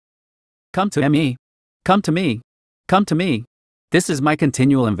Come to me. Come to me. Come to me. This is my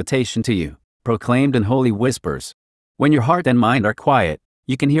continual invitation to you, proclaimed in holy whispers. When your heart and mind are quiet,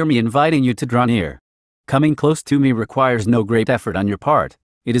 you can hear me inviting you to draw near. Coming close to me requires no great effort on your part.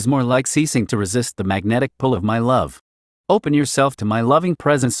 It is more like ceasing to resist the magnetic pull of my love. Open yourself to my loving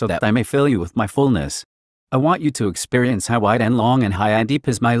presence so that I may fill you with my fullness. I want you to experience how wide and long and high and deep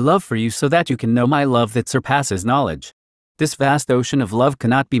is my love for you so that you can know my love that surpasses knowledge. This vast ocean of love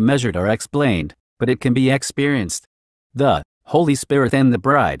cannot be measured or explained, but it can be experienced. The Holy Spirit and the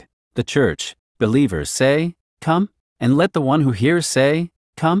bride, the church, believers say, "Come," and let the one who hears say,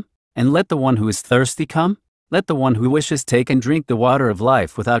 "Come," and let the one who is thirsty come. Let the one who wishes take and drink the water of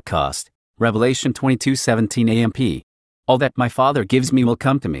life without cost. Revelation 22:17 AMP. All that my Father gives me will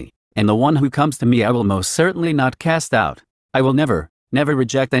come to me, and the one who comes to me I will most certainly not cast out. I will never, never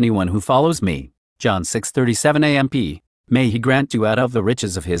reject anyone who follows me. John 6:37 AMP. May He grant you out of the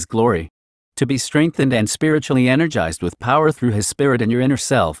riches of His glory to be strengthened and spiritually energized with power through His Spirit in your inner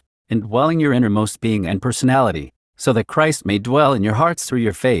self, indwelling your innermost being and personality, so that Christ may dwell in your hearts through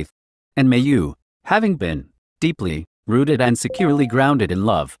your faith. And may you, having been deeply rooted and securely grounded in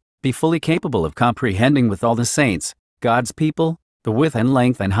love, be fully capable of comprehending with all the saints, God's people, the width and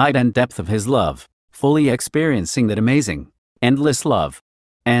length and height and depth of His love, fully experiencing that amazing, endless love.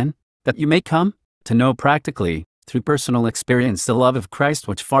 And that you may come to know practically, through personal experience, the love of Christ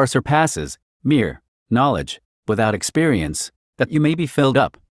which far surpasses mere knowledge, without experience, that you may be filled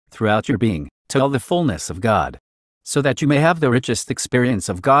up, throughout your being, to all the fullness of God. So that you may have the richest experience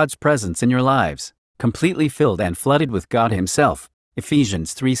of God's presence in your lives, completely filled and flooded with God Himself.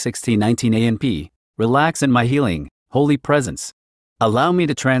 Ephesians 3:16-19 AMP. Relax in my healing, holy presence. Allow me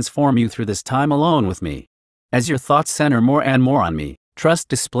to transform you through this time alone with me. As your thoughts center more and more on me, trust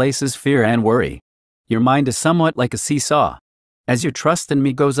displaces fear and worry. Your mind is somewhat like a seesaw. As your trust in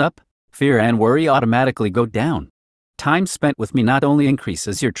me goes up, fear and worry automatically go down. Time spent with me not only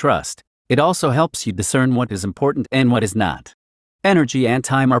increases your trust, it also helps you discern what is important and what is not. Energy and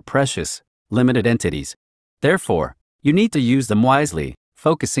time are precious, limited entities. Therefore, you need to use them wisely,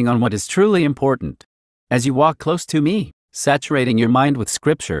 focusing on what is truly important. As you walk close to me, saturating your mind with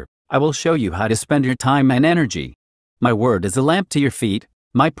Scripture, I will show you how to spend your time and energy. My word is a lamp to your feet,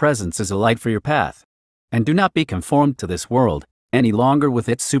 my presence is a light for your path. And do not be conformed to this world any longer with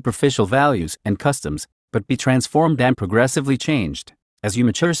its superficial values and customs, but be transformed and progressively changed, as you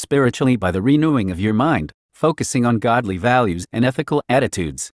mature spiritually by the renewing of your mind, focusing on godly values and ethical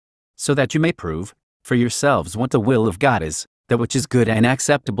attitudes, so that you may prove for yourselves what the will of God is, that which is good and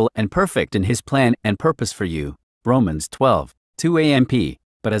acceptable and perfect in His plan and purpose for you. Romans 12:2 AMP.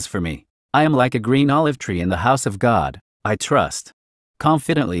 But as for me, I am like a green olive tree in the house of God. I trust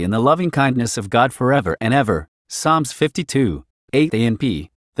confidently in the loving kindness of God forever and ever. Psalms 52:8 AMP.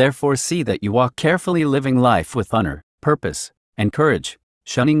 Therefore see that you walk carefully, living life with honor, purpose, and courage,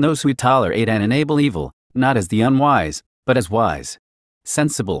 shunning those who tolerate and enable evil, not as the unwise, but as wise,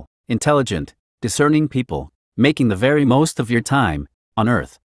 sensible, intelligent, discerning people, making the very most of your time on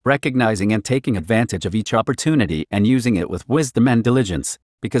earth, recognizing and taking advantage of each opportunity and using it with wisdom and diligence,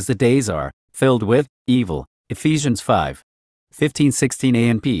 because the days are filled with evil. Ephesians 5:15-16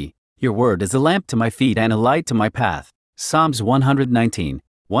 AMP. Your word is a lamp to my feet and a light to my path. Psalms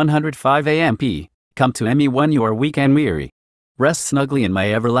 119:105 AMP. Come to me when you are weak and weary. Rest snugly in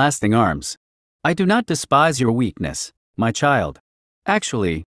my everlasting arms. I do not despise your weakness, my child.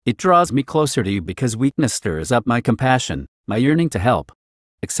 Actually, it draws me closer to you because weakness stirs up my compassion, my yearning to help.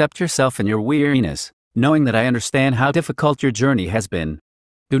 Accept yourself in your weariness, knowing that I understand how difficult your journey has been.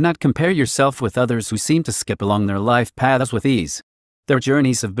 Do not compare yourself with others who seem to skip along their life paths with ease. Their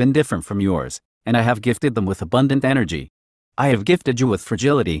journeys have been different from yours, and I have gifted them with abundant energy. I have gifted you with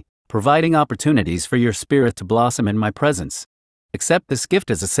fragility, providing opportunities for your spirit to blossom in my presence. Accept this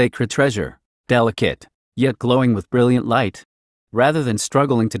gift as a sacred treasure, delicate, yet glowing with brilliant light. Rather than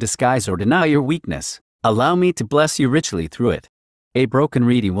struggling to disguise or deny your weakness, allow me to bless you richly through it. A broken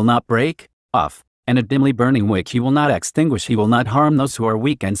reed He will not break off, and a dimly burning wick He will not extinguish. He will not harm those who are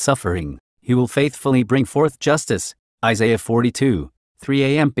weak and suffering. He will faithfully bring forth justice. Isaiah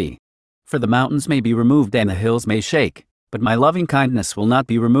 42:3 AMP. For the mountains may be removed and the hills may shake, but my loving kindness will not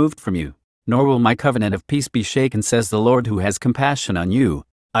be removed from you, nor will my covenant of peace be shaken, says the Lord who has compassion on you.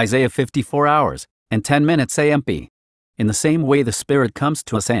 Isaiah 54 hours and 10 minutes AMP. In the same way the Spirit comes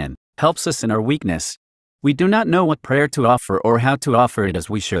to us and helps us in our weakness. We do not know what prayer to offer or how to offer it as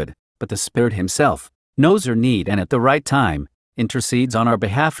we should, but the Spirit Himself knows our need and at the right time intercedes on our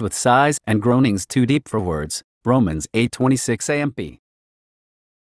behalf with sighs and groanings too deep for words. Romans 8:26 AMP.